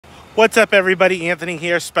What's up, everybody? Anthony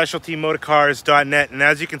here, specialtymotorcars.net, and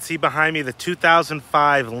as you can see behind me, the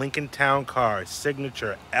 2005 Lincoln Town Car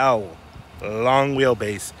Signature L long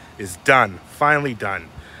wheelbase is done, finally done.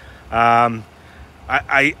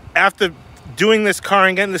 I after doing this car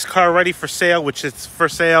and getting this car ready for sale, which is for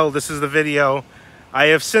sale, this is the video, I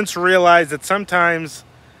have since realized that sometimes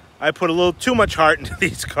I put a little too much heart into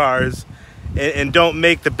these cars and don't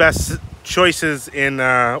make the best choices in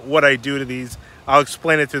what I do to these. I'll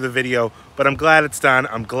explain it through the video, but I'm glad it's done.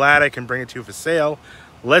 I'm glad I can bring it to you for sale.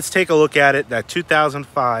 Let's take a look at it, that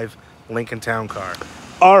 2005 Lincoln Town Car.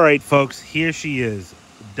 All right, folks, here she is,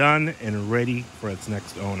 done and ready for its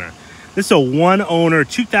next owner. This is a one-owner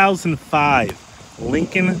 2005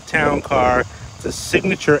 Lincoln Town Car. It's a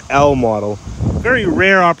Signature L model. Very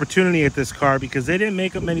rare opportunity at this car because they didn't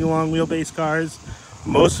make up many long wheelbase cars.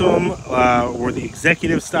 Most of them were the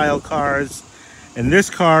executive style cars. And this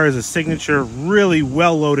car is a signature, really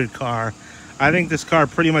well-loaded car. I think this car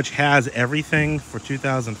pretty much has everything for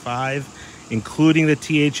 2005, including the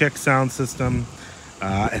THX Sound system.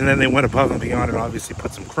 And then they went above and beyond and obviously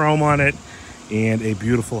put some chrome on it and a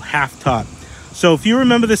beautiful half top. So if you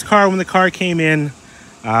remember this car when the car came in,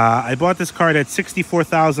 I bought this car at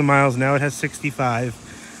 64,000 miles. Now it has 65.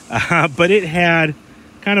 But it had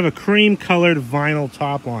kind of a cream-colored vinyl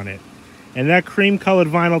top on it. And that cream-colored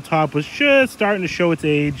vinyl top was just starting to show its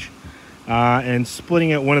age and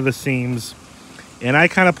splitting at one of the seams. And I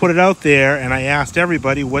kind of put it out there, and I asked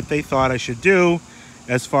everybody what they thought I should do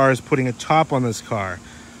as far as putting a top on this car.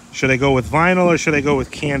 Should I go with vinyl or should I go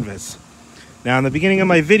with canvas? Now, in the beginning of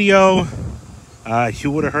my video,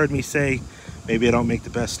 you would have heard me say maybe I don't make the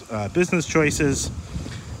best business choices.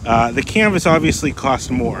 The canvas obviously cost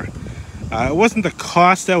more. It wasn't the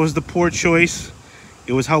cost that was the poor choice.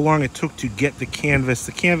 It was how long it took to get the canvas.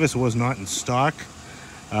 The canvas was not in stock.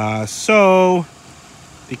 So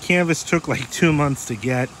the canvas took like 2 months to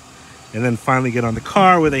get and then finally get on the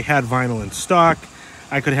car where they had vinyl in stock.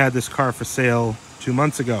 I could have had this car for sale 2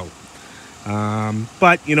 months ago.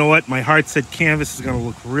 But you know what? My heart said canvas is going to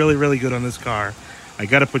look really, really good on this car. I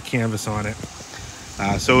got to put canvas on it.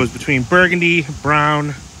 So it was between burgundy,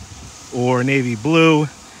 brown, or navy blue.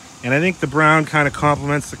 And I think the brown kind of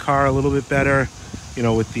complements the car a little bit better. You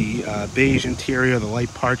know, with the beige interior, the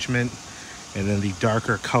light parchment, and then the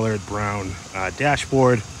darker colored brown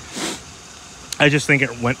dashboard. I just think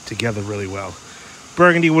it went together really well.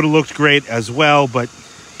 Burgundy would have looked great as well, but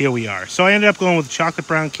here we are. So I ended up going with chocolate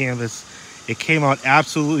brown canvas. It came out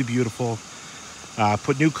absolutely beautiful.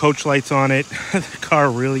 Put new coach lights on it. The car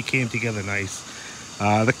really came together nice.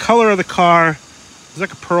 The color of the car is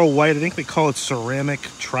like a pearl white. I think they call it ceramic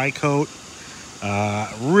tri-coat.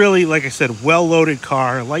 Really, like I said, well-loaded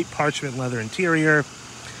car, light parchment leather interior.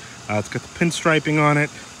 It's got the pinstriping on it,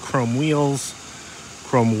 chrome wheels,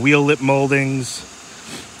 chrome wheel lip moldings.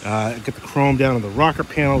 Got the chrome down on the rocker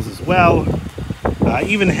panels as well.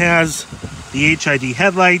 Even has the HID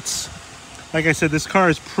headlights. Like I said, this car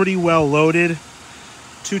is pretty well loaded.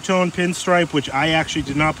 Two-tone pinstripe, which I actually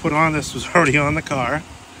did not put on. This was already on the car.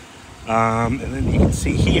 And then you can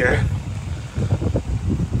see here,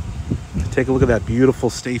 take a look at that beautiful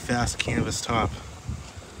Stay Fast canvas top.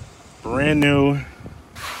 Brand new.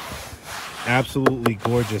 Absolutely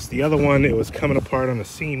gorgeous. The other one, it was coming apart on the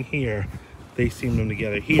seam here. They seamed them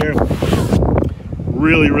together here.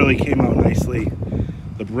 Really, really came out nicely.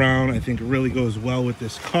 The brown, I think, really goes well with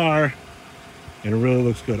this car. And it really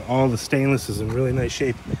looks good. All the stainless is in really nice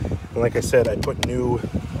shape. And like I said, I put new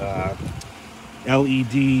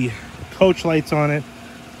LED coach lights on it.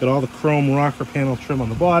 Got all the chrome rocker panel trim on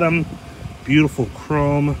the bottom. Beautiful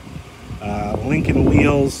chrome Lincoln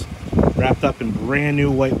wheels wrapped up in brand new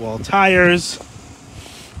white wall tires.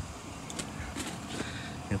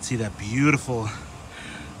 You can see that beautiful,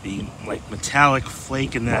 the like metallic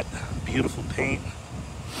flake in that beautiful paint.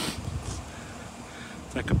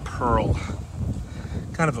 It's like a pearl.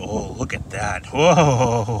 Kind of, oh, look at that.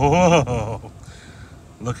 Whoa, whoa.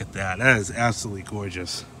 Look at that. That is absolutely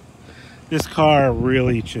gorgeous. This car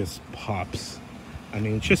really just pops. I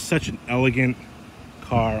mean, it's just such an elegant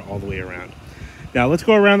car all the way around. Now, let's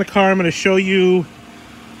go around the car. I'm going to show you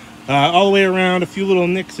all the way around, a few little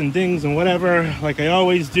nicks and dings and whatever, like I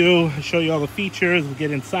always do. I'll show you all the features. We'll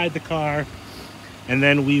get inside the car, and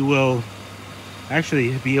then we will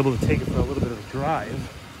actually be able to take it for a little bit of a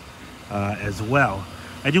drive as well.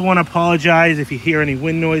 I do want to apologize if you hear any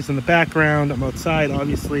wind noise in the background. I'm outside,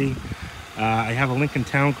 obviously. I have a Lincoln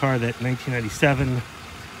Town Car, that 1997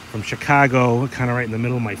 from Chicago, kind of right in the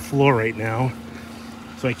middle of my floor right now.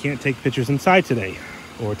 So I can't take pictures inside today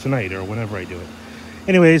or tonight or whenever I do it.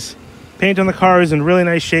 Anyways, paint on the car is in really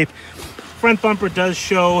nice shape. Front bumper does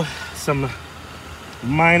show some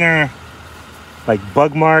minor like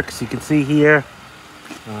bug marks you can see here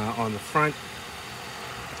on the front.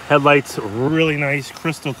 Headlights really nice,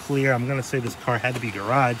 crystal clear. I'm gonna say this car had to be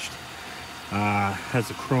garaged. Has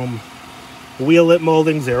the chrome wheel lip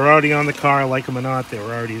moldings. They were already on the car, like them or not, they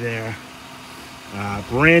were already there.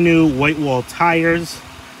 Brand new white wall tires.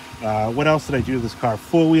 What else did I do to this car?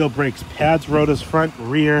 Four-wheel brakes, pads, rotors, front,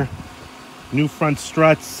 rear, new front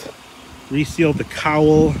struts, resealed the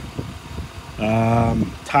cowl,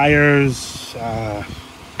 tires.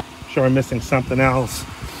 Sure I'm missing something else.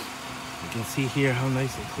 You can see here how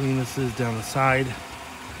nice and clean this is down the side.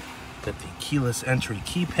 Got the keyless entry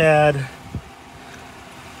keypad.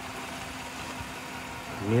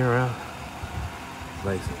 Mirror,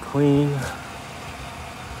 nice and clean.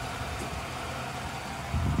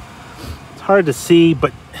 It's hard to see,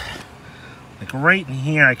 but like right in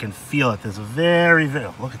here I can feel it. There's a very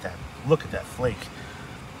look at that flake.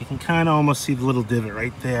 You can kind of almost see the little divot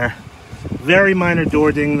right there. Very minor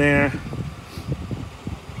door ding there.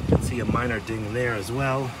 You can see a minor ding there as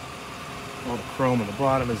well. All the chrome on the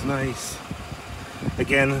bottom is nice.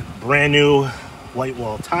 Again, brand new white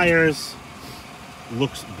wall tires.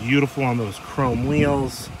 Looks beautiful on those chrome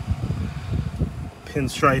wheels.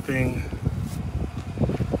 Pinstriping.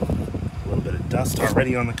 A little bit of dust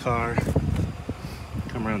already on the car.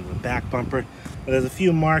 Come around to the back bumper. But there's a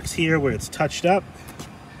few marks here where it's touched up.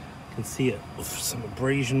 You can see it, some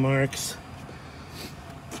abrasion marks.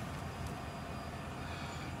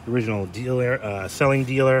 Original dealer, selling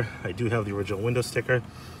dealer. I do have the original window sticker.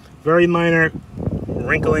 Very minor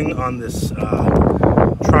wrinkling on this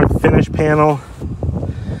trunk finish panel.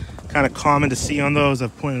 Kind of common to see on those.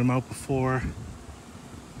 I've pointed them out before.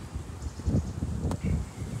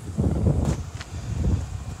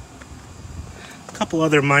 A couple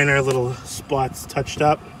other minor little spots touched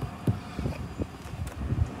up.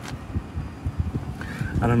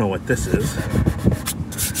 I don't know what this is.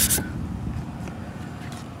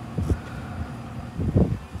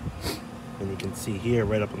 And you can see here,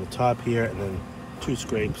 right up on the top here, and then two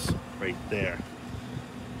scrapes right there.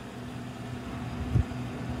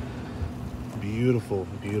 Beautiful,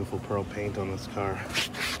 beautiful pearl paint on this car.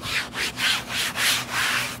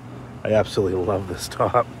 I absolutely love this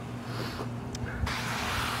top.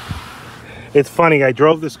 It's funny, I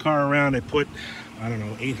drove this car around. I put, I don't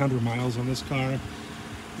know, 800 miles on this car.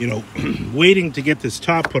 You know, waiting to get this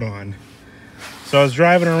top put on. So I was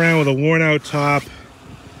driving around with a worn out top,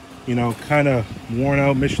 you know, kind of worn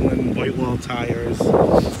out Michelin white wall tires.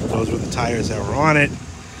 Those were the tires that were on it.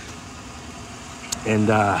 And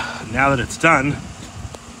now that it's done,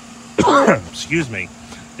 excuse me,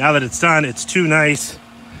 now that it's done, it's too nice.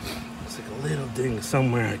 It's like a little ding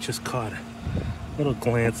somewhere. I just caught a little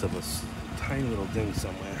glance of a tiny little ding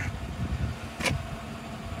somewhere.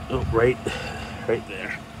 Oh, right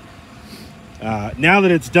there. Now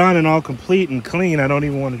that it's done and all complete and clean, I don't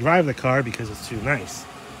even want to drive the car because it's too nice.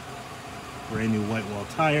 Brand new white wall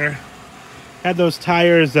tire. Had those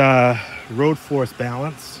tires road force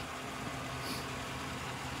balance.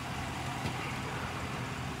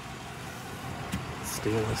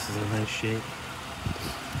 Stainless is in nice shape.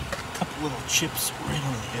 A couple little chips right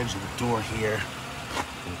on the edge of the door here.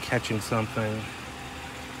 I'm catching something.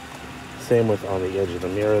 Same with on the edge of the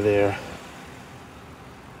mirror there.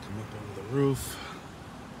 Come up over the roof.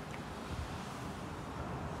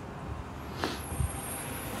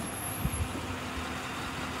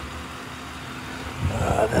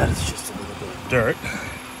 That is just a little bit of dirt.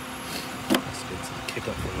 Let's get some kick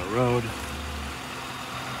up from the road.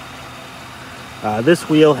 This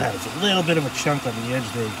wheel has a little bit of a chunk on the edge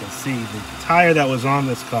there. You can see the tire that was on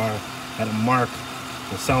this car had a mark.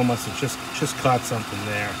 The cell must have just caught something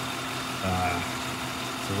there.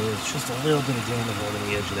 So there's just a little bit of damage on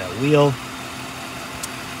the edge of that wheel.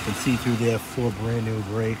 You can see through there 4 brand new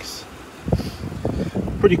brakes.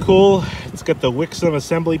 Pretty cool. It's got the Wixom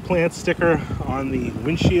assembly plant sticker on the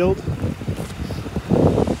windshield.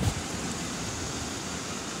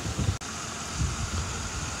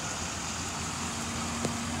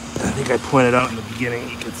 I think I pointed out in the beginning,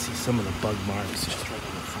 you can see some of the bug marks just right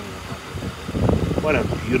in the front of the bumper. What a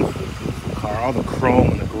beautiful, beautiful car. All the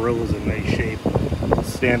chrome and the grille is in nice shape.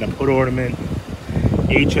 Stand-up hood ornament.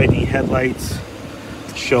 HID headlights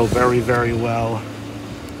show very, very well.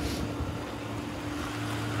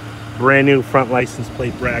 Brand new front license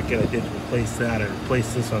plate bracket. I did replace that. I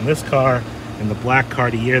replaced this on this car and the black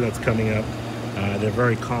Cartier that's coming up. They're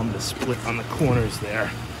very common to split on the corners there.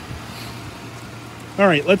 All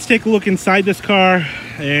right, let's take a look inside this car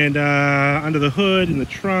and under the hood and the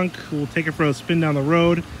trunk. We'll take it for a spin down the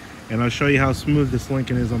road and I'll show you how smooth this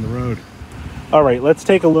Lincoln is on the road. All right, let's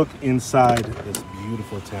take a look inside this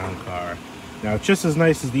beautiful town car. Now, it's just as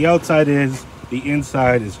nice as the outside is, the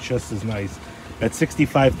inside is just as nice. At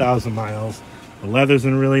 65,000 miles, the leather's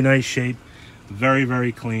in really nice shape, very,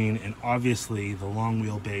 very clean, and obviously the long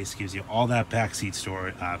wheelbase gives you all that backseat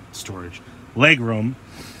storage, leg room.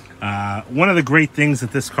 One of the great things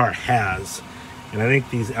that this car has, and I think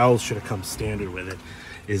these L's should have come standard with it,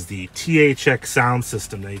 is the THX sound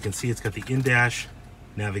system. Now you can see it's got the in-dash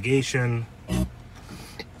navigation,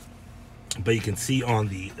 but you can see on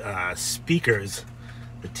the speakers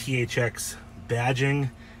the THX badging,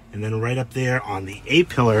 and then right up there on the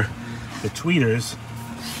A-pillar, the tweeters,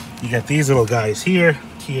 you got these little guys here,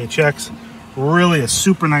 THX. Really a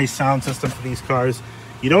super nice sound system for these cars.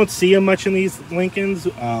 You don't see them much in these Lincolns.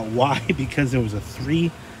 Why? Because there was a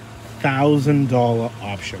 $3,000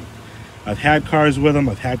 option. I've had cars with them,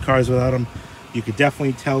 I've had cars without them. You could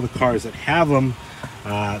definitely tell the cars that have them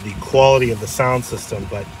the quality of the sound system,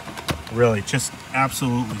 but really just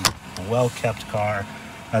absolutely a well-kept car.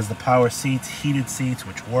 Has the power seats, heated seats,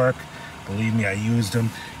 which work. Believe me, I used them.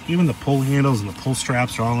 Even the pull handles and the pull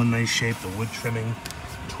straps are all in nice shape. The wood trimming,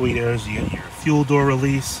 tweeters, you get your fuel door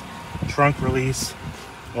release, trunk release.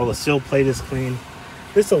 All the sill plate is clean.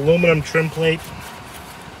 This aluminum trim plate,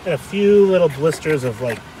 got a few little blisters of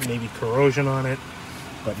like maybe corrosion on it,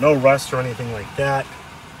 but no rust or anything like that.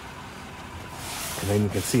 And then you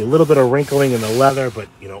can see a little bit of wrinkling in the leather, but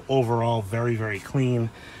you know, overall very, very clean.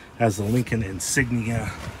 Has the Lincoln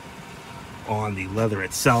insignia on the leather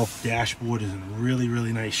itself. Dashboard is in really,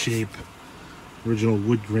 really nice shape. Original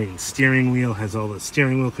wood grain steering wheel, has all the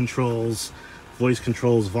steering wheel controls, voice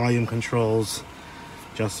controls, volume controls,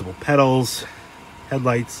 adjustable pedals,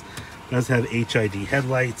 headlights. Does have HID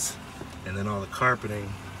headlights, and then all the carpeting.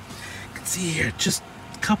 You can see here just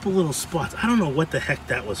a couple little spots. I don't know what the heck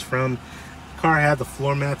that was from. The car had the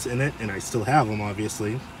floor mats in it, and I still have them,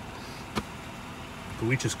 obviously. But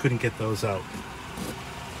we just couldn't get those out.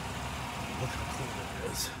 Look how clean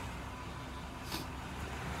it is.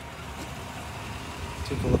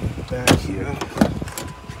 Take a look at the back here.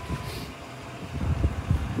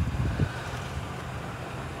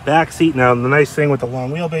 Back seat. Now, the nice thing with the long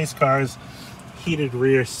wheelbase cars, heated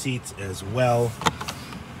rear seats as well.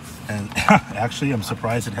 And actually, I'm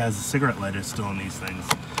surprised it has a cigarette lighter still on these things.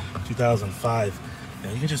 2005.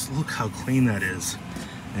 Now, you can just look how clean that is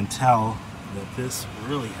and tell that this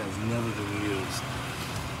really has never been used.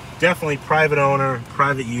 Definitely private owner,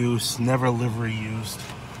 private use, never livery used.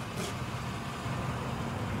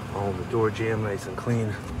 Oh, the door jamb nice and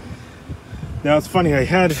clean. Now it's funny,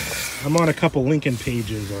 I'm on a couple Lincoln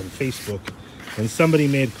pages on Facebook, and somebody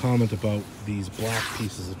made a comment about these black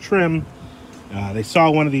pieces of trim. They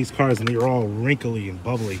saw one of these cars and they were all wrinkly and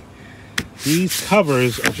bubbly. These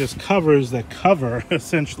covers are just covers that cover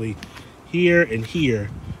essentially here and here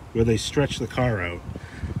where they stretch the car out.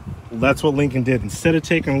 Well, that's what Lincoln did. Instead of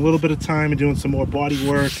taking a little bit of time and doing some more body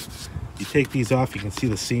work, you take these off, you can see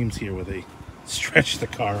the seams here where they stretch the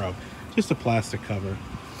car out. Just a plastic cover.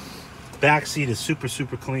 Back seat is super,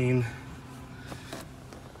 super clean.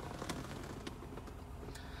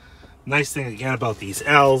 Nice thing again about these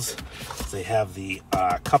L's is they have the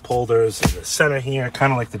cup holders in the center here,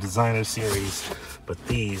 kind of like the designer series, but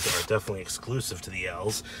these are definitely exclusive to the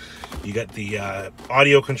L's. You got the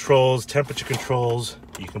audio controls, temperature controls.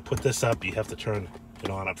 You can put this up. You have to turn it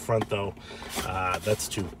on up front though. That's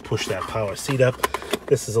to push that power seat up.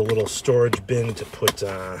 This is a little storage bin to put,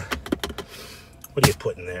 what do you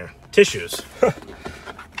put in there? Tissues.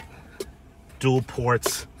 Dual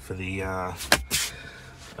ports for the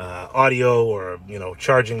audio, or you know,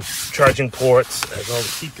 charging ports. As all the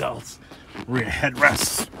seat belts. Rear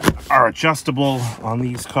headrests are adjustable on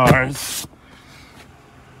these cars.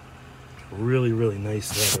 Really, really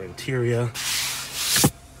nice leather interior.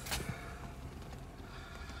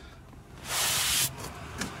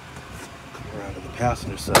 Come around to the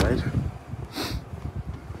passenger side.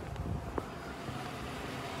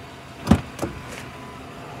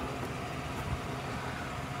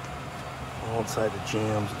 All inside the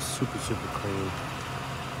jams, super, super clean.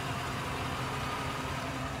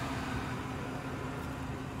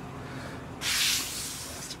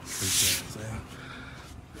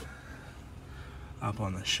 Up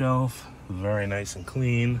on the shelf, very nice and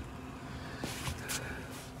clean.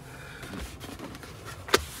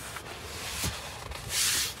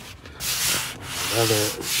 Leather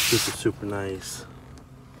is super, super nice.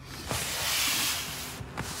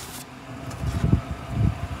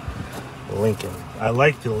 Lincoln. I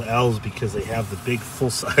like the L's because they have the big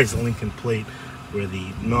full-size Lincoln plate, where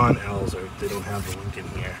the non-L's they don't have the Lincoln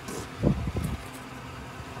here.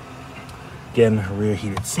 Again, rear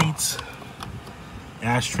heated seats.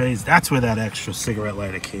 ashtrays. That's where that extra cigarette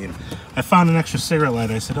lighter came. I found an extra cigarette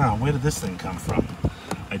lighter. I said, oh, where did this thing come from?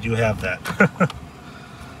 I do have that.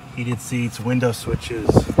 Heated seats, window switches.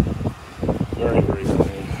 Very, very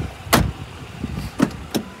clean.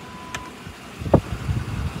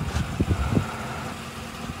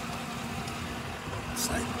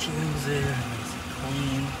 Side jams there, nice and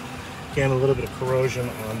clean. Again, a little bit of corrosion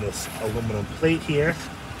on this aluminum plate here.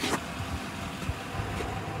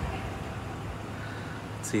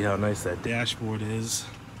 See how nice that dashboard is.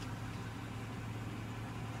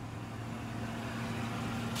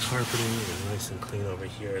 Carpeting is nice and clean over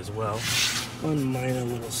here as well. One minor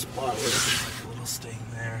little spot with a little stain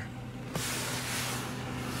there.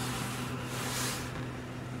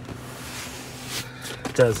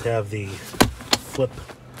 It does have the flip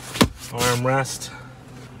armrest.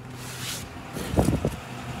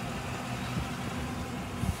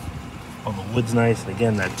 Oh, the wood's nice, and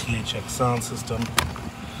again, that THX sound system.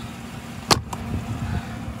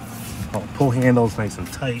 Oh, pull handles nice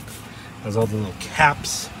and tight. Has all the little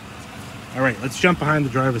caps. All right, let's jump behind the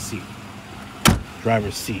driver's seat.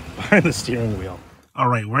 Behind the steering wheel. All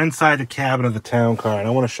right, we're inside the cabin of the town car, and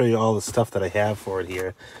I want to show you all the stuff that I have for it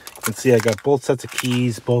here. You can see I got both sets of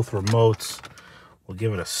keys, both remotes. We'll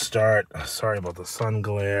give it a start. Sorry about the sun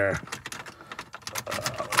glare.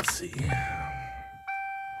 Let's see.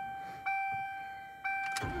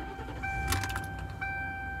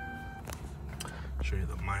 Show you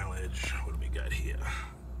the mileage. What do we got here?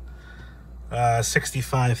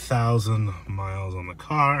 65,000 miles on the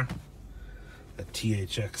car. A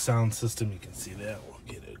THX sound system, you can see that. We'll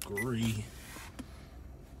get a agree.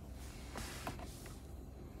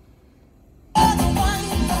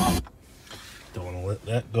 Don't want to let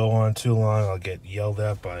that go on too long. I'll get yelled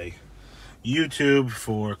at by YouTube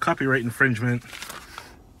for copyright infringement.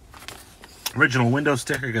 Original window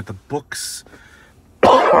sticker. Got the books.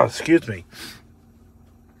 Excuse me.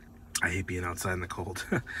 I hate being outside in the cold.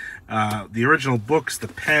 The original books, the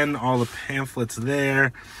pen, all the pamphlets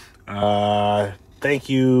there. Thank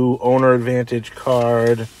you, owner advantage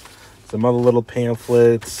card. Some other little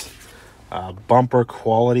pamphlets. Bumper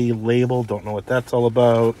quality label. Don't know what that's all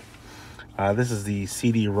about. This is the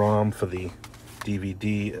CD-ROM for the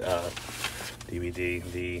DVD,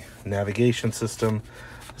 the navigation system.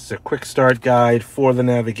 This is a quick start guide for the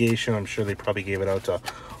navigation. I'm sure they probably gave it out to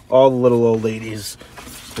all the little old ladies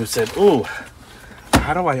who said, ooh,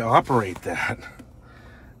 how do I operate that?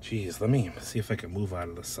 Geez, let me see if I can move out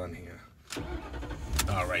of the sun here.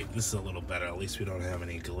 All right, this is a little better. At least we don't have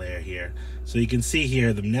any glare here. So you can see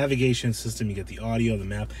here the navigation system. You get the audio, the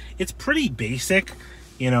map. It's pretty basic,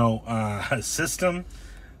 you know, system,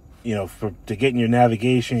 you know, to get in your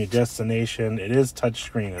navigation, your destination. It is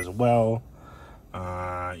touchscreen as well,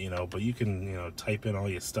 you know, but you can, you know, type in all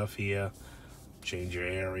your stuff here, change your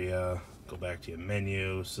area, go back to your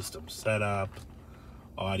menu, system setup,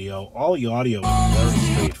 audio. All your audio is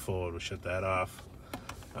very straightforward. We'll shut that off.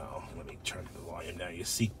 Oh, let me turn the volume down. Your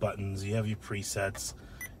seat buttons, you have your presets,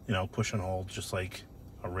 you know, push and hold just like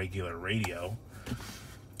a regular radio.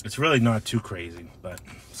 It's really not too crazy, but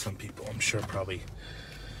some people, I'm sure, probably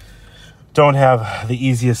don't have the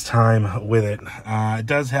easiest time with it. It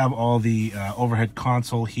does have all the overhead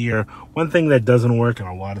console here. One thing that doesn't work in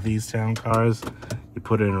a lot of these town cars, you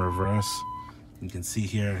put it in reverse. You can see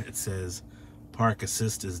here it says park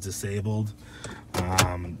assist is disabled.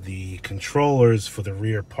 The controllers for the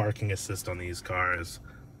rear parking assist on these cars,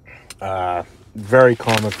 very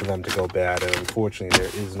common for them to go bad, and unfortunately there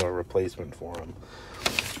is no replacement for them.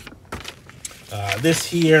 This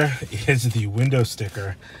here is the window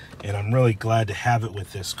sticker, and I'm really glad to have it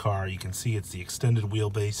with this car. You can see it's the extended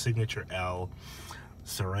wheelbase signature L,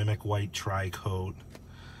 ceramic white tri-coat,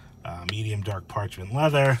 medium dark parchment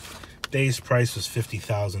leather. Base price was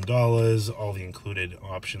 $50,000. All the included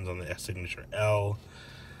options on the signature L.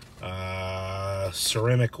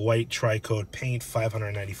 Ceramic white tri-coat paint,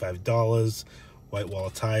 $595. White wall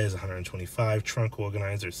tires, $125. Trunk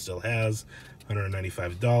organizer still has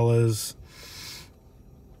 $195.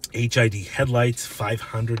 HID headlights,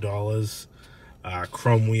 $500.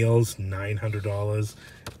 Chrome wheels, $900.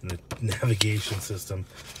 And the navigation system,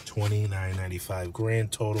 $29.95.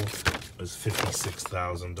 Grand total was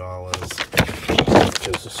 $56,000. Which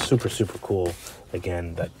is super, super cool.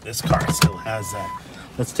 Again, that this car still has that.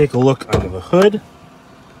 Let's take a look under the hood.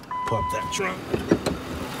 Pop that trunk.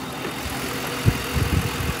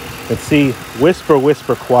 Let's see, whisper,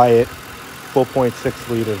 whisper, quiet. 4.6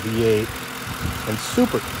 liter V8, and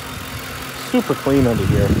super clean under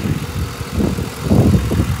here.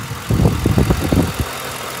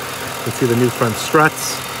 You can see the new front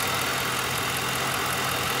struts.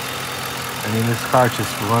 I mean, this car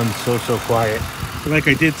just runs so quiet. But like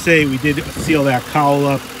I did say, we did seal that cowl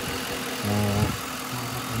up.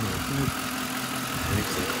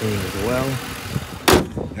 Nice and clean as well.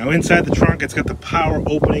 Now inside the trunk, it's got the power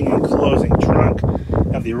opening and closing trunk.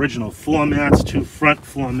 Have the original floor mats, 2 front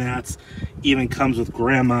floor mats. Even comes with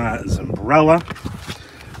grandma's umbrella.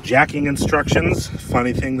 Jacking instructions.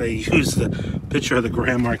 Funny thing, they use the picture of the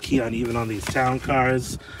Grand Marquis on even on these town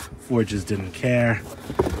cars. Ford just didn't care.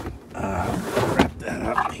 Wrap that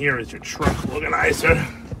up. Here is your trunk organizer.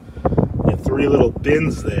 You have 3 little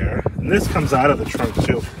bins there, and this comes out of the trunk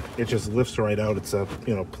too. It just lifts right out. It's a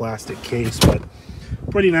plastic case, but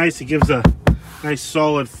pretty nice. It gives a nice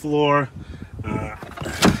solid floor.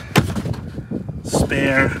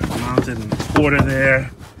 Spare mounted in the quarter there.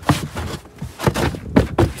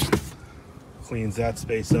 Cleans that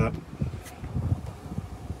space up.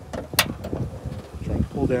 Trunk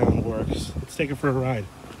pull down works. Let's take it for a ride.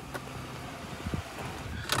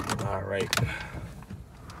 All right.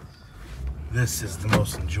 This is the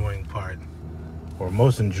most enjoyable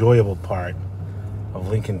part of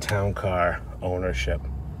Lincoln Town Car ownership.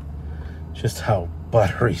 Just how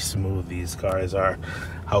buttery smooth these cars are,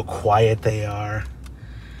 how quiet they are.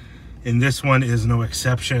 And this one is no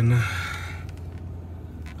exception.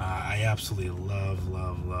 I absolutely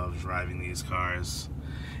love driving these cars,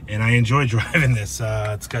 and I enjoy driving this.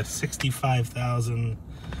 It's got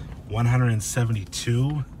 65,172.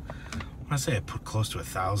 I want to say I put close to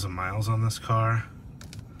 1,000 miles on this car,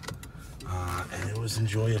 and it was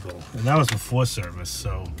enjoyable. And that was before service,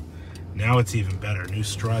 so now it's even better. New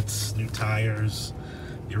struts, new tires.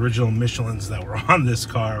 The original Michelins that were on this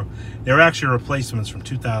car, they were actually replacements from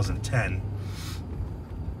 2010.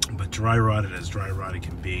 But dry rotted as dry rotted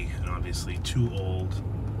can be, and obviously too old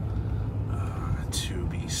to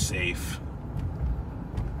be safe.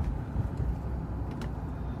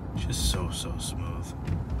 Just so smooth.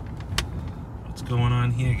 What's going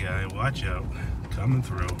on here, guy? Watch out. Coming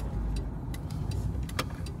through.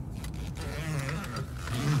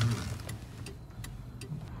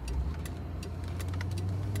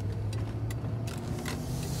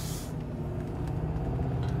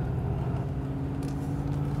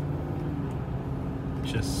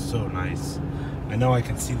 Just so nice. I know I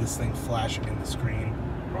can see this thing flashing in the screen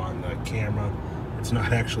or on the camera. It's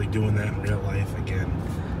not actually doing that in real life. Again,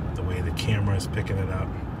 the way the camera is picking it up.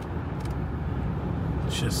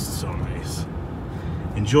 It's just so nice.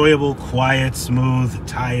 Enjoyable, quiet, smooth,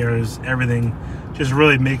 tires, everything. Just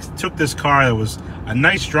really took this car that was a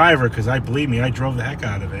nice driver, because believe me, I drove the heck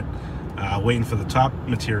out of it, waiting for the top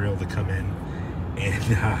material to come in. And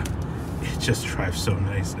it just drives so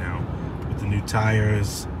nice now. The new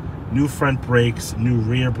tires, new front brakes, new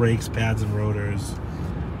rear brakes, pads and rotors,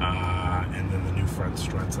 and then the new front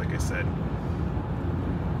struts, like I said.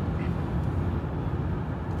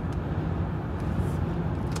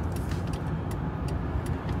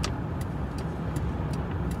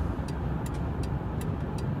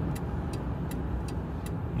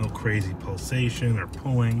 No crazy pulsation or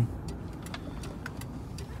pulling.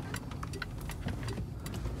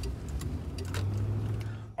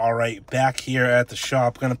 All right, back here at the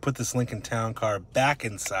shop, gonna put this Lincoln Town Car back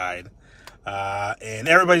inside, and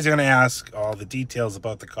everybody's gonna ask all the details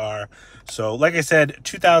about the car. So like I said,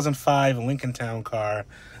 2005 Lincoln Town Car,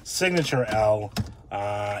 signature L.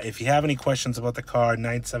 If you have any questions about the car,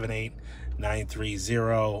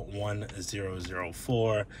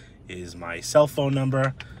 978-930-1004 is my cell phone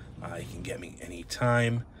number. You can get me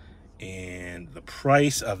anytime. And the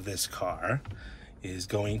price of this car is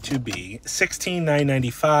going to be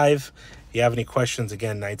 $16,995. If you have any questions,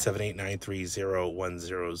 again,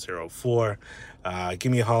 978-930-1004.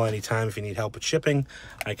 Give me a call anytime if you need help with shipping.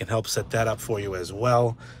 I can help set that up for you as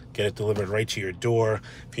well. Get it delivered right to your door.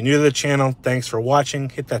 If you're new to the channel, thanks for watching.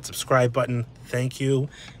 Hit that subscribe button. Thank you.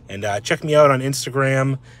 And check me out on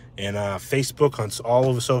Instagram and Facebook, on all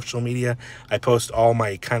over social media. I post all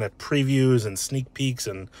my kind of previews and sneak peeks,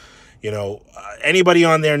 and anybody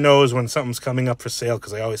on there knows when something's coming up for sale,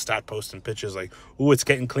 because I always start posting pictures like, ooh, it's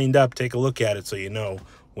getting cleaned up. Take a look at it so you know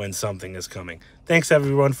when something is coming. Thanks,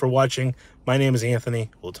 everyone, for watching. My name is Anthony.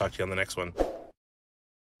 We'll talk to you on the next one.